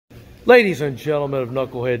Ladies and gentlemen of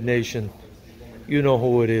Knucklehead Nation, you know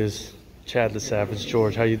who it is. Chad the Savage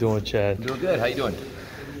George. How you doing, Chad? I'm doing good. How you doing?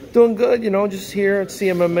 Doing good, just here at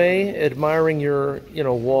CMMA, admiring your,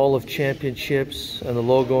 wall of championships and the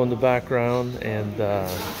logo in the background, and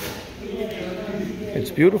it's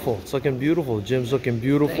beautiful. It's looking beautiful. The gym's looking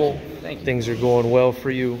beautiful. Thank you. Things are going well for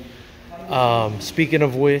you. Speaking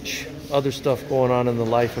of which, other stuff going on in the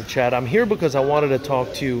life of Chad. I'm here because I wanted to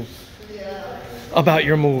talk to you about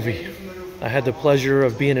your movie. I had the pleasure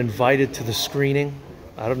of being invited to the screening.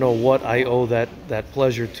 I don't know what I owe that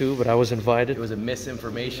pleasure to, but I was invited. It was a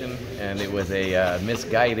misinformation, and it was a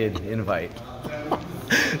misguided invite.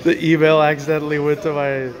 The email accidentally went to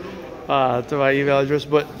my email address,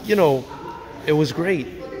 but it was great.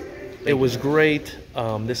 It was great.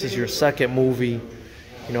 This is your second movie,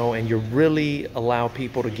 and you really allow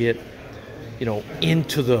people to get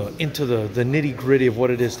into the nitty gritty of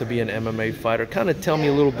what it is to be an MMA fighter. Kind of tell me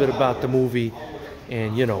a little bit about the movie,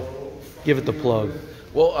 and give it the plug.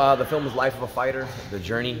 Well, the film is Life of a Fighter, the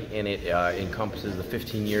journey, and it encompasses the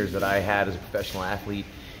 15 years that I had as a professional athlete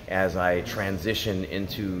as I transition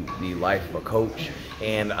into the life of a coach,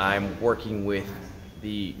 and I'm working with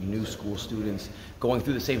the new school students going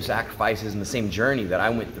through the same sacrifices and the same journey that I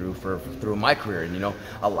went through through my career. And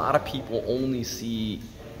a lot of people only see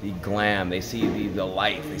the glam, they see the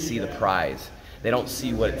life, they see the prize. They don't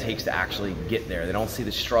see what it takes to actually get there. They don't see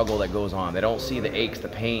the struggle that goes on. They don't see the aches, the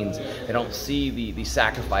pains. They don't see the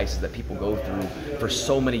sacrifices that people go through for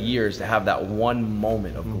so many years to have that one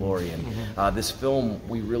moment of glory. And this film,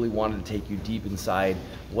 we really wanted to take you deep inside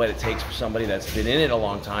what it takes for somebody that's been in it a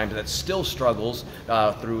long time, that still struggles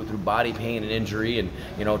through body pain and injury, and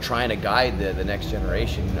trying to guide the next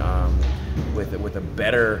generation with a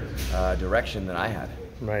better direction than I had.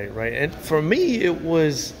 Right. And for me, it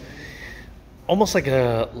was almost like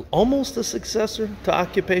almost a successor to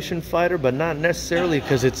Occupation Fighter, but not necessarily,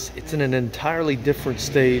 because it's in an entirely different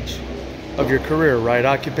stage of your career, right?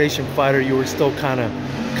 Occupation Fighter, you were still kind of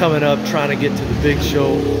coming up, trying to get to the big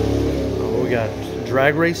show. We got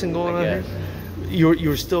drag racing going on here. You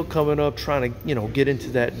were still coming up, trying to get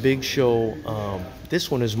into that big show.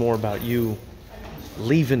 This one is more about you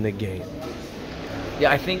leaving the game.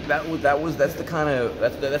 Yeah, I think that's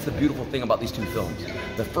the beautiful thing about these two films.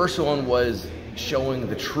 The first one was showing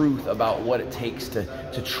the truth about what it takes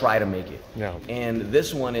to try to make it. Yeah. And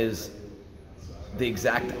this one is the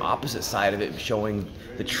exact opposite side of it, showing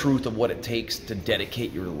the truth of what it takes to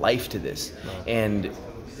dedicate your life to this. Right. And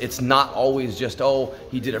it's not always just, oh,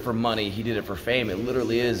 he did it for money, he did it for fame. It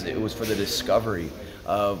literally is. It was for the discovery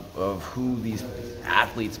of who these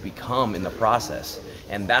athletes become in the process.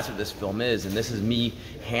 And that's what this film is. And this is me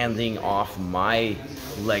handing off my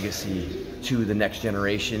legacy to the next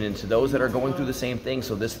generation and to those that are going through the same thing.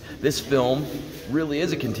 So this film really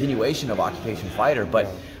is a continuation of Occupation Fighter, but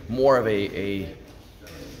more of an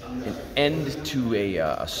end to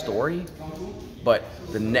a story, but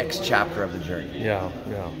the next chapter of the journey. Yeah.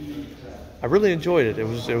 I really enjoyed it. It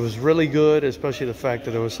was really good, especially the fact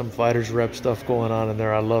that there was some FightersRep stuff going on in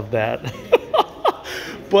there. I love that.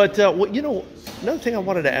 But another thing I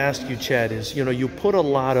wanted to ask you, Chad, is you put a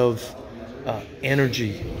lot of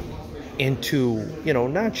energy into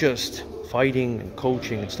not just fighting and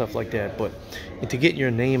coaching and stuff like that, but into getting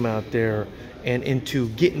your name out there and into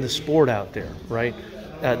getting the sport out there, right?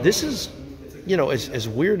 This is as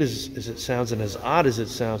weird as it sounds and as odd as it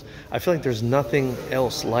sounds, I feel like there's nothing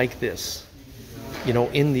else like this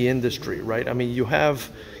in the industry, right? I mean, you have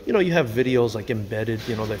videos like Embedded,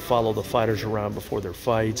 they follow the fighters around before their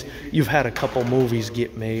fights. You've had a couple movies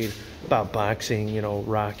get made about boxing,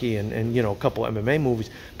 Rocky, and a couple MMA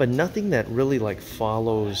movies, but nothing that really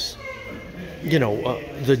follows,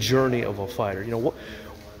 the journey of a fighter.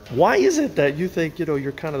 Why is it that you think,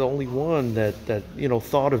 you're kind of the only one that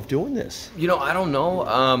thought of doing this? I don't know.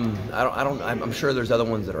 I'm sure there's other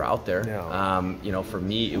ones that are out there. Yeah. For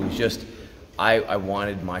me, it was just, I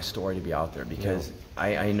wanted my story to be out there because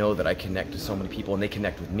I know that I connect to so many people and they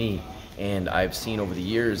connect with me. And I've seen over the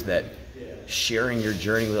years that sharing your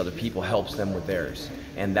journey with other people helps them with theirs.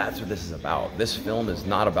 And that's what this is about. This film is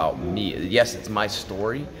not about me. Yes, it's my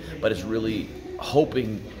story, but it's really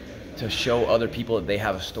hoping to show other people that they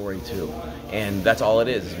have a story too. And that's all it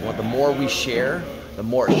is. The more we share, the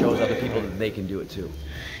more it shows other people that they can do it too.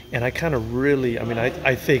 And I kind of really,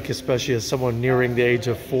 I think, especially as someone nearing the age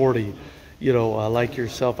of 40, like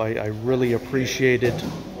yourself, I really appreciated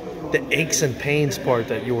the aches and pains part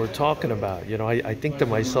that you were talking about. I think to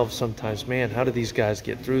myself sometimes, man, how do these guys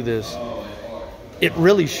get through this? it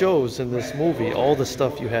really shows in this movie all the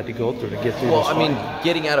stuff you had to go through to get through Well, this I mean, fight.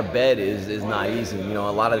 getting out of bed is not easy. You know,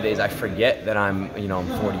 a lot of the days I forget that I'm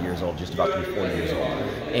 40 years old, just about to be 40 years old.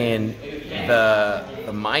 And the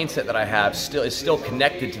mindset that I have is still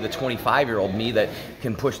connected to the 25-year-old me that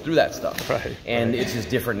can push through that stuff. Right. And it's just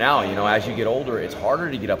different now. You know, as you get older, it's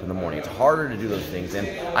harder to get up in the morning. It's harder to do those things. And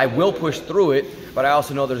I will push through it, but I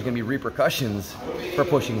also know there's going to be repercussions for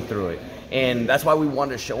pushing through it. And that's why we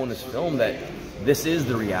wanted to show in this film that this is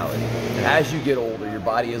the reality. As you get older, your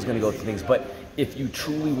body is going to go through things, but if you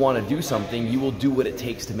truly want to do something, you will do what it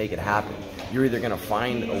takes to make it happen. You're either going to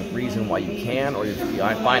find a reason why you can, or you're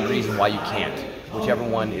going to find a reason why you can't. Whichever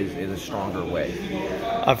one is a stronger way.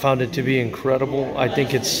 I found it to be incredible. I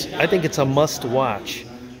think it's a must watch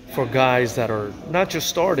for guys that are not just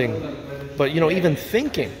starting, but even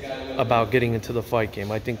thinking about getting into the fight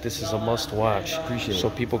game. I think this is a must watch. Appreciate it. So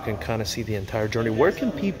people can kind of see the entire journey. Where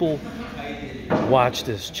can people watch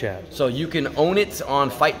this, Chad? So you can own it on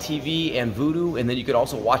Fight TV and Vudu, and then you could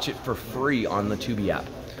also watch it for free on the Tubi app.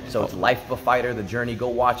 So it's Life of a Fighter, the journey. Go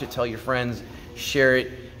watch it, tell your friends, share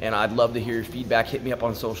it, and I'd love to hear your feedback. Hit me up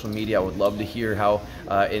on social media. I would love to hear how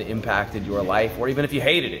it impacted your life, or even if you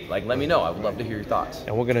hated it, like, let me know. I would love to hear your thoughts.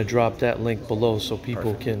 And we're going to drop that link below so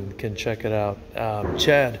people can check it out.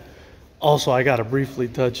 Chad, also, I got to briefly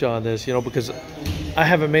touch on this, because I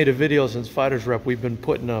haven't made a video since Fighters Rep. We've been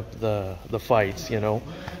putting up the fights,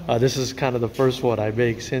 This is kind of the first one I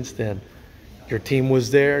make since then. Your team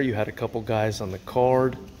was there. You had a couple guys on the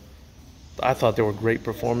card. I thought they were great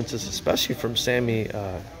performances, especially from Sammy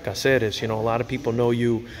Caceres. A lot of people know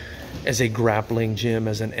you as a grappling gym,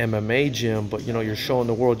 as an MMA gym, but you're showing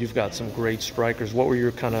the world you've got some great strikers. What were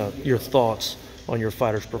your thoughts on your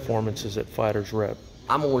fighters' performances at Fighters Rep?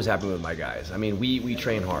 I'm always happy with my guys. I mean, we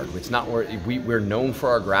train hard. It's not we're known for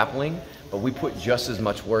our grappling, but we put just as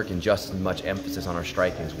much work and just as much emphasis on our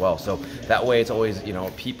striking as well. So that way, it's always,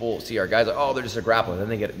 people see our guys like, oh, they're just a grappler.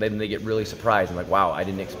 Then they get really surprised and like, wow, I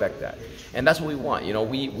didn't expect that. And that's what we want.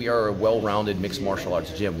 We are a well-rounded mixed martial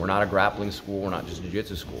arts gym. We're not a grappling school. We're not just a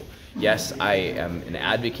jiu-jitsu school. Yes, I am an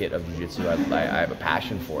advocate of jiu-jitsu. I have a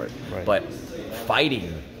passion for it. Right. But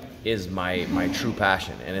fighting is my true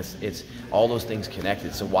passion, and it's all those things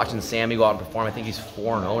connected. So watching Sammy go out and perform, I think he's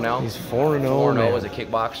 4-0 now. He's 4-0. 4-0 as a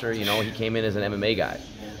kickboxer. He came in as an MMA guy.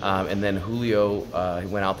 And then Julio, he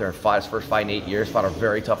went out there and fought his first fight in 8 years, fought a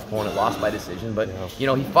very tough opponent, lost by decision, but he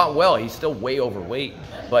fought well. He's still way overweight,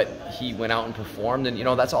 but he went out and performed, and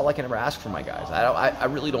that's all I can ever ask for my guys. I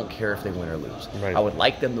really don't care if they win or lose. Right. I would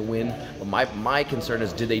like them to win, but my concern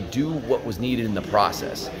is, did they do what was needed in the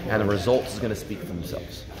process? And the results is going to speak for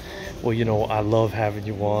themselves. Well, I love having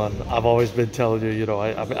you on. I've always been telling you,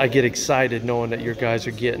 I get excited knowing that your guys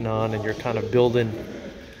are getting on and you're kind of building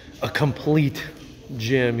a complete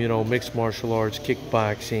gym, mixed martial arts,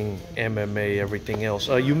 kickboxing, MMA, everything else.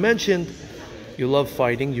 You mentioned you love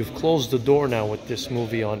fighting. You've closed the door now with this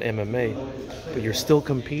movie on MMA, but you're still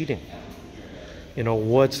competing.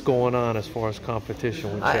 What's going on as far as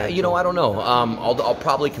competition? I don't know. I'll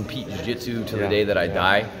probably compete jiu-jitsu to the day that I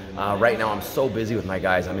die. Right now, I'm so busy with my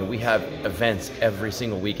guys. I mean, we have events every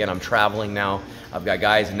single weekend. I'm traveling now. I've got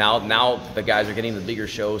guys now. The guys are getting the bigger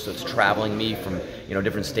shows, so it's traveling me from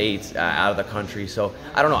different states, out of the country. So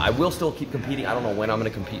I don't know. I will still keep competing. I don't know when I'm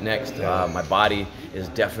going to compete next. My body is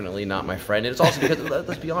definitely not my friend. And it's also because,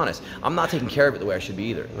 let's be honest, I'm not taking care of it the way I should be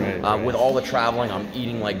either. Right. With all the traveling, I'm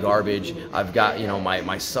eating like garbage. I've got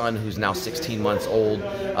my son who's now 16 months old.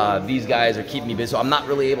 These guys are keeping me busy. So I'm not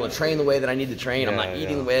really able to train the way that I need to train. I'm not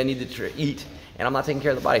eating the way I need to eat. And I'm not taking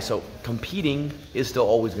care of the body. So competing is still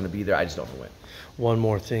always going to be there. I just don't know when. One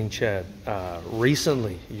more thing, Chad.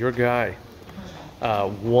 Recently, your guy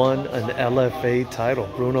won an LFA title,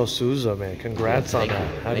 Bruno Souza, man. Congrats on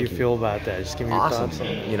that. How do you feel about that? Just give me your thoughts on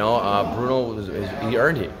it. Bruno, he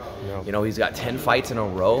earned it. Yeah. He's got 10 fights in a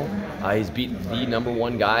row. He's beat the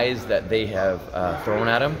 #1 guys that they have thrown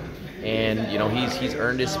at him. And, he's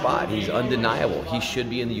earned his spot. He's undeniable. He should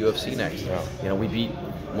be in the UFC next. Yeah. We beat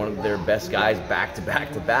one of their best guys back to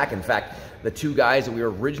back to back. In fact, the two guys that we were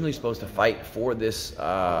originally supposed to fight for this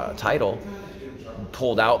title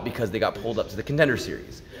pulled out because they got pulled up to the Contender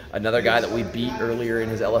Series. Another guy that we beat earlier in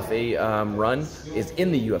his LFA run is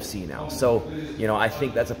in the UFC now. So, I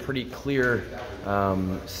think that's a pretty clear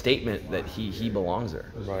statement that he belongs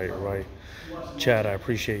there. Right. Chad, I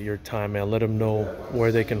appreciate your time, man. Let them know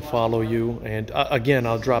where they can follow you. And again,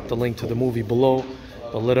 I'll drop the link to the movie below,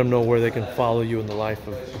 but let them know where they can follow you in the life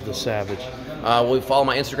of the Savage. Well, follow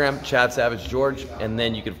my Instagram, Chad Savage George, and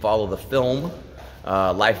then you can follow the film,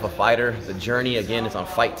 Life of a Fighter. The journey, again, is on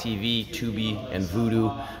Fight TV, Tubi, and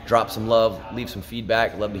Vudu. Drop some love, leave some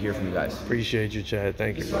feedback. Love to hear from you guys. Appreciate you, Chad.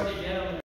 Thank you, bro.